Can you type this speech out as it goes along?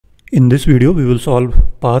In this video, we will solve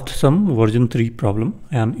path sum version 3 problem,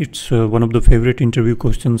 and it's one of the favorite interview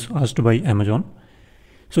questions asked by Amazon.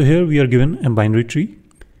 So here we are given a binary tree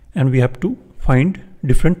and we have to find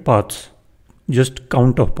different paths, just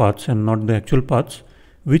count of paths and not the actual paths,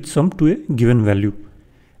 which sum to a given value.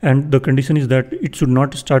 And the condition is that it should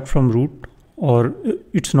not start from root, or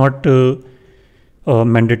it's not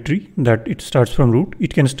mandatory that it starts from root.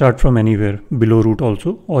 It can start from anywhere below root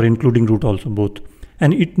also, or including root also, both.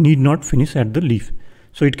 And it need not finish at the leaf.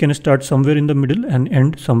 So it can start somewhere in the middle and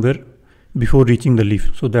end somewhere before reaching the leaf.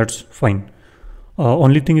 So that's fine.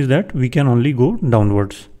 Only thing is that we can only go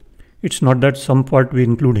downwards. It's not that some part we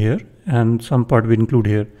include here and some part we include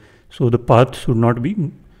here. So the path should not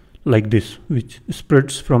be like this, which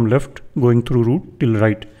spreads from left going through root till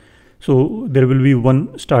right. So there will be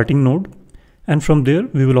one starting node, and from there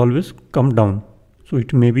we will always come down. So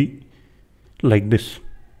it may be like this,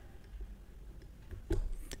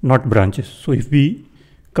 not branches. So if we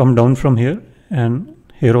come down from here and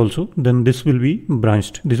here also, then this will be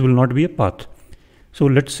branched. This will not be a path. So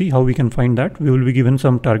let's see how we can find that. We will be given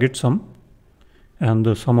some target sum, and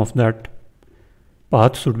the sum of that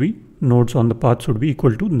path should be, nodes on the path should be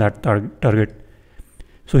equal to that target.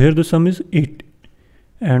 So here the sum is 8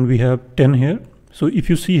 and we have 10 here. So if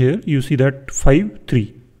you see here, you see that 5,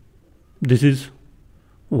 3. This is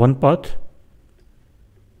one path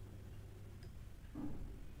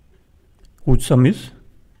whose sum is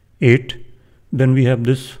 8. Then we have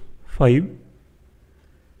this 5,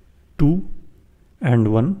 2 and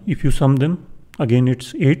 1. If you sum them, again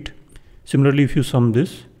it's 8. Similarly, if you sum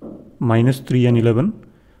this, minus 3 and 11,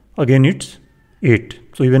 again it's 8.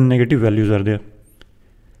 So even negative values are there.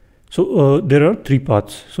 So there are 3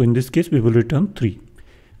 paths. So in this case, we will return 3.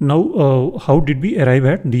 Now, how did we arrive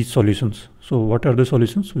at these solutions? So what are the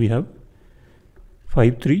solutions? We have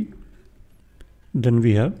 5, 3. Then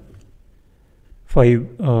we have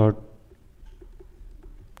 5,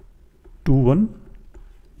 2, 1.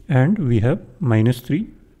 And we have minus 3,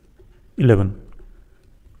 11.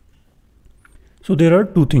 So there are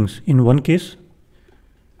two things. In one case,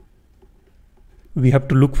 we have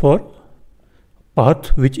to look for path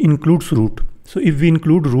which includes root. So if we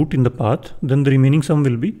include root in the path, then the remaining sum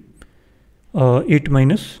will be 8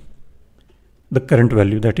 minus the current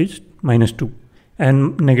value, that is minus 2.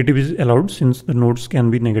 And negative is allowed since the nodes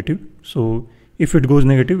can be negative. So if it goes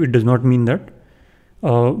negative, it does not mean that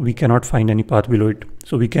we cannot find any path below it.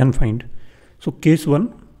 So we can find. So case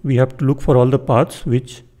 1, we have to look for all the paths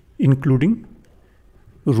which including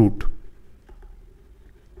root.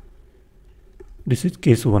 This is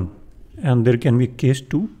case 1. And there can be case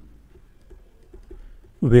 2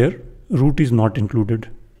 where root is not included.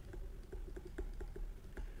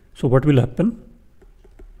 So what will happen?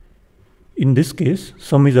 In this case,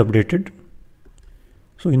 sum is updated.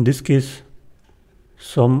 So in this case,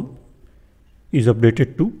 sum is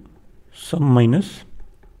updated to sum minus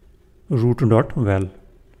root dot val.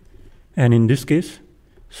 And in this case,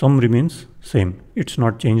 sum remains same. It's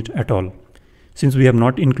not changed at all. Since we have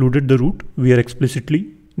not included the root, we are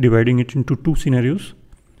explicitly dividing it into two scenarios.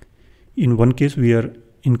 In one case, we are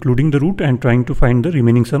including the root and trying to find the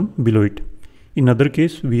remaining sum below it. In other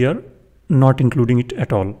case, we are not including it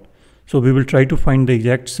at all. So we will try to find the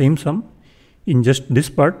exact same sum in just this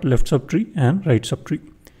part, left subtree and right subtree.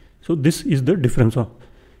 So this is the difference.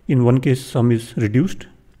 In one case, sum is reduced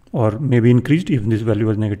or maybe increased if this value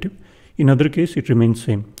was negative. In other case, it remains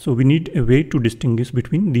same. So we need a way to distinguish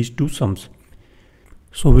between these two sums.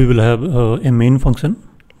 So we will have a main function.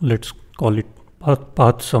 Let's call it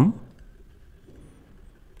path sum,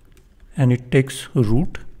 and it takes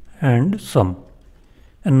root and sum.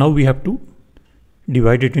 And now we have to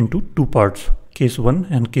divide it into two parts, case 1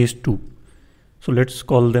 and case 2. So let's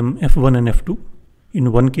call them F1 and F2.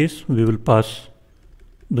 In one case, we will pass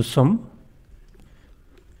the sum.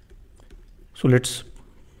 So let's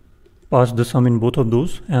pass the sum in both of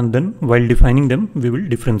those, and then while defining them, we will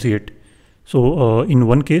differentiate. So in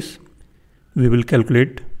one case, we will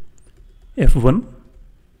calculate F1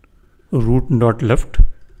 root dot left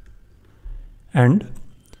and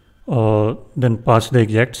then pass the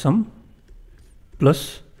exact sum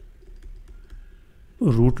plus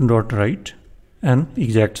root dot right and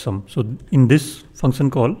exact sum. So in this function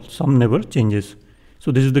call, sum never changes.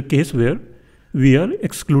 So this is the case where we are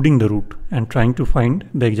excluding the root and trying to find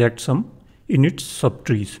the exact sum in its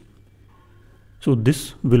subtrees. So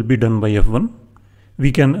this will be done by F1.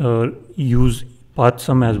 We can use path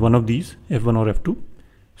sum as one of these, F1 or F2.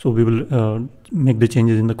 So we will make the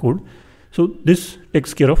changes in the code. So this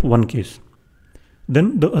takes care of one case.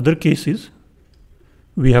 Then the other case is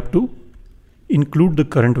we have to include the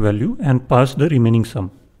current value and pass the remaining sum.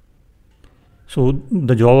 So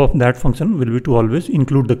the job of that function will be to always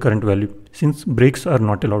include the current value, since breaks are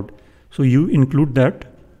not allowed. So you include that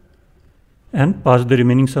and pass the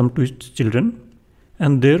remaining sum to its children,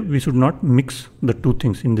 and there we should not mix the two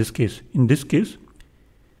things in this case. In this case,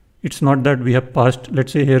 it's not that we have passed,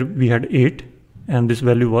 let's say here we had 8 and this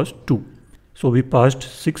value was 2. So we passed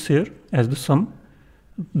 6 here as the sum.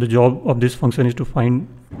 The job of this function is to find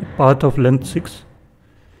a path of length 6.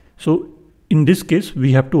 So in this case,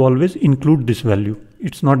 we have to always include this value.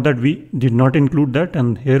 It's not that we did not include that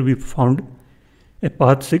and here we found a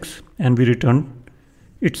path 6 and we returned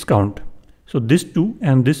its count. So this 2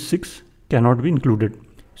 and this 6 cannot be included.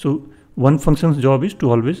 So one function's job is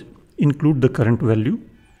to always include the current value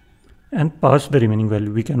and pass the remaining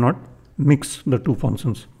value. We cannot mix the two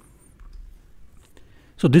functions.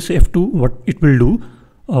 So this f2, what it will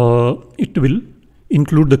do, it will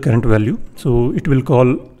include the current value. So it will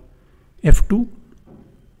call f2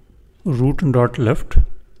 root dot left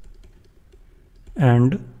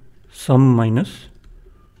and sum minus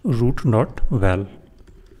root dot val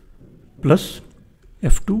plus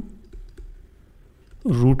f2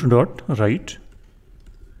 root dot right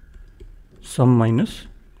sum minus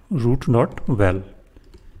root dot val.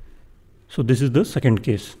 So this is the second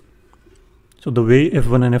case. So the way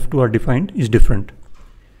f1 and f2 are defined is different.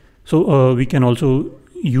 So we can also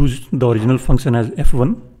use the original function as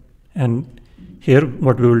f1, and here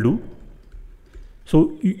what we will do.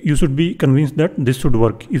 So you should be convinced that this should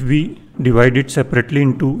work if we divide it separately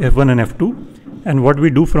into f1 and f2, and what we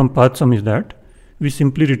do from path sum is that we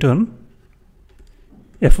simply return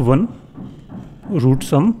f1 root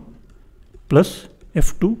sum plus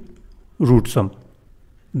f2 root sum.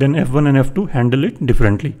 Then f1 and f2 handle it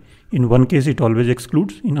differently. In one case it always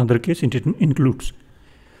excludes, in other case it includes.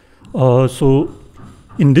 So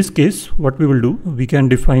in this case what we will do, we can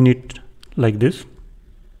define it like this.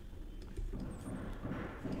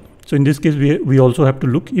 So in this case we also have to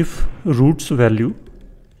look if root's value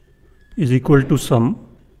is equal to sum.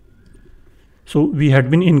 So we had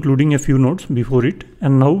been including a few nodes before it,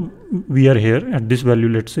 and now we are here at this value,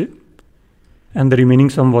 let's say, and the remaining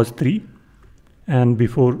sum was 3, and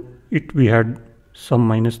before it we had sum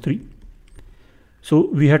minus 3. So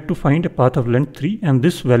we had to find a path of length 3, and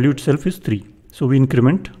this value itself is 3. So we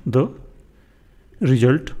increment the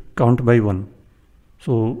result count by 1.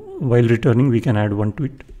 So while returning we can add 1 to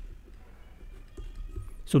it.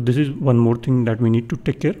 So this is one more thing that we need to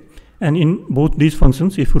take care. And in both these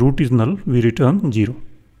functions, if root is null, we return 0.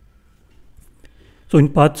 So in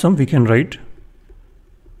path sum we can write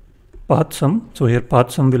path sum. So here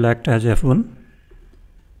path sum will act as f1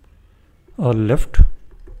 left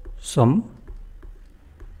sum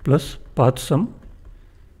plus path sum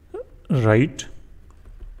right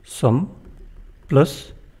sum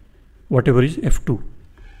plus whatever is f2.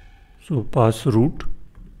 So pass root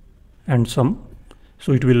and sum.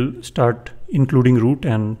 So it will start including root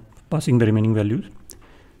and passing the remaining values.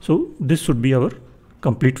 So this should be our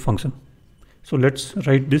complete function. So let's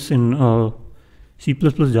write this in C++,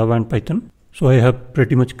 Java and Python. So I have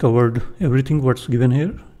pretty much covered everything what's given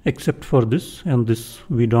here except for this, and this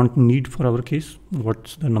we don't need for our case.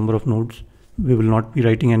 What's the number of nodes? We will not be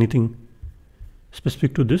writing anything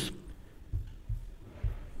specific to this.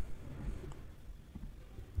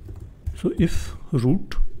 So if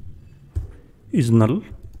root is null,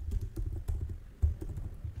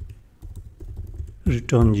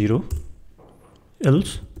 return 0,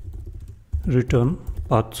 else return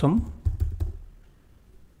path sum.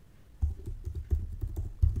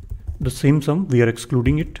 The same sum, we are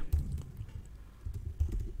excluding it.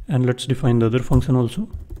 And let's define the other function also.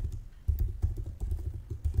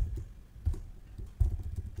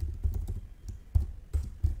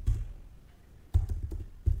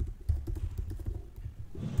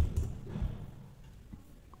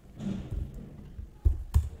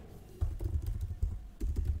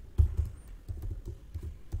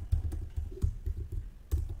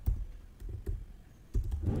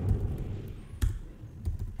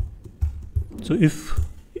 So if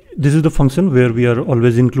this is the function where we are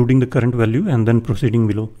always including the current value and then proceeding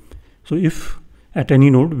below. So if at any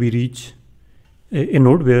node we reach a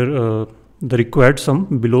node where the required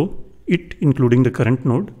sum below it, including the current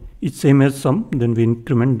node, is same as sum, then we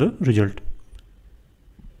increment the result.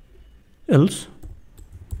 Else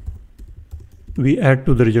we add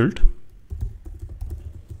to the result.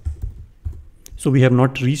 So we have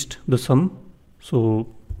not reached the sum. So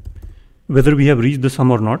whether we have reached the sum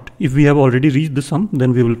or not, if we have already reached the sum,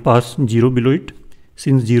 then we will pass 0 below it.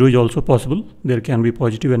 Since 0 is also possible, there can be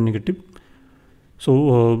positive and negative.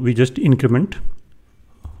 So we just increment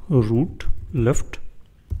root left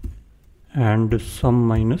and sum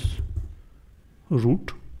minus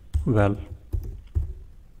root val,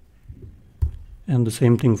 and the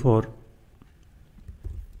same thing for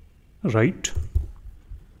right.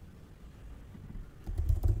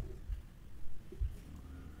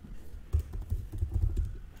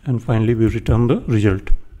 And finally we return the result.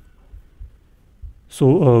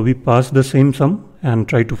 So we pass the same sum and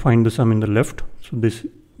try to find the sum in the left. So this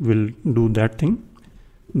will do that thing.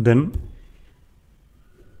 Then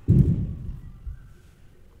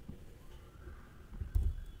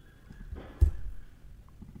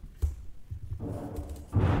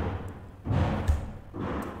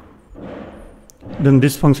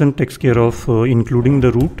this function takes care of including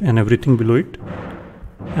the root and everything below it,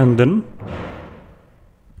 and then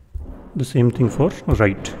the same thing for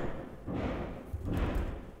right.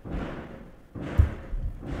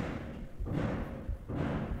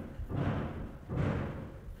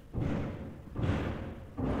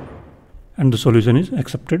 And the solution is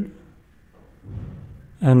accepted.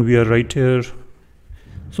 And we are right here.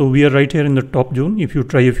 So we are right here in the top zone. If you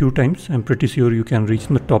try a few times, I'm pretty sure you can reach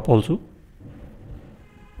the top also.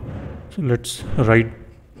 So let's write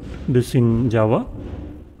this in Java.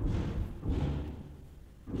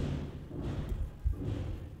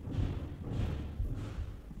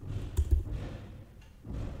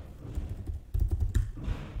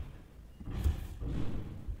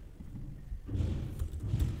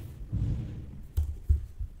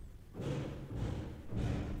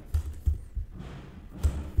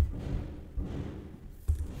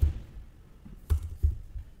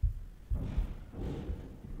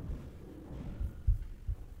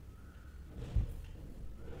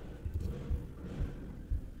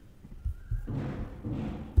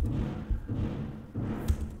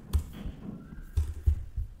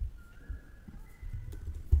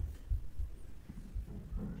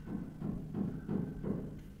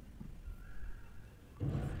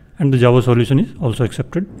 And the Java solution is also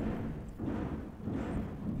accepted.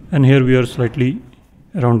 And here we are slightly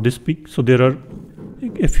around this peak. So there are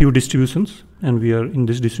a few distributions and we are in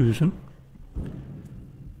this distribution.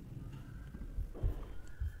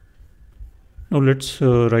 Now let's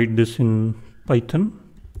write this in Python.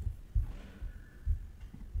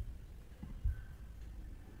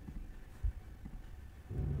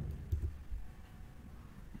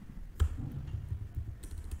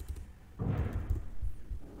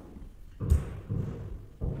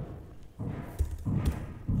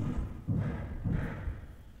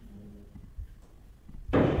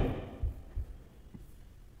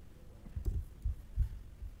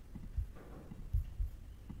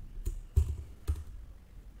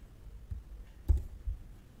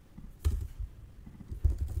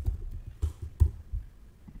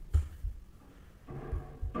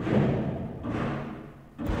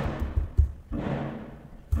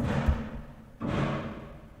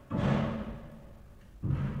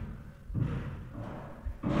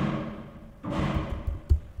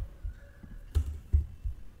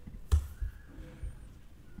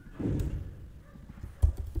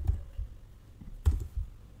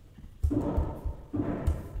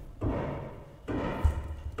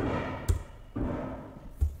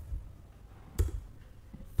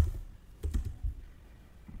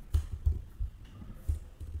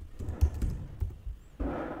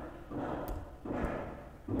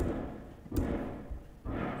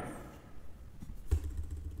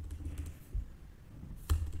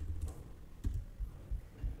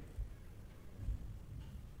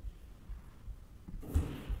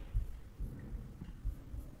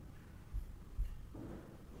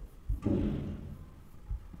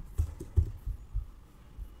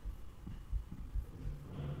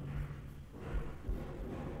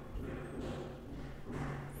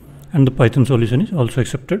 And the Python solution is also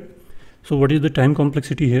accepted. So what is the time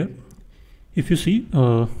complexity here? If you see,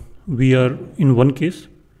 we are in one case,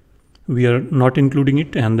 we are not including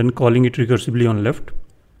it and then calling it recursively on left,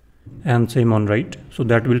 and same on right. So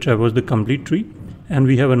that will traverse the complete tree. And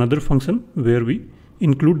we have another function where we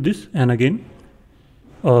include this and again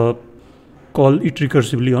call it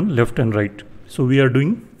recursively on left and right. So we are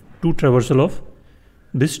doing two traversal of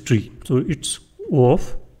this tree. So it's O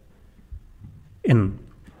of n.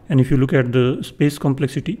 And if you look at the space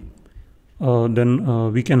complexity,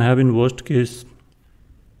 then we can have in worst case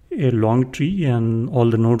a long tree and all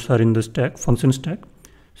the nodes are in the stack, function stack.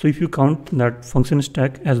 So if you count that function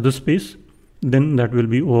stack as the space, then that will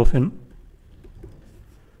be O of n.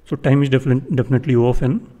 So time is definitely O of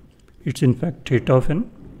n. It's in fact theta of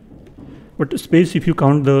n. But space, if you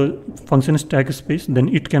count the function stack space, then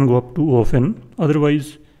it can go up to O of n.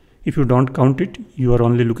 Otherwise, if you don't count it, you are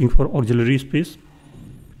only looking for auxiliary space.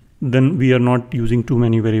 Then we are not using too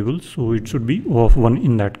many variables, so it should be O of 1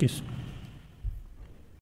 in that case.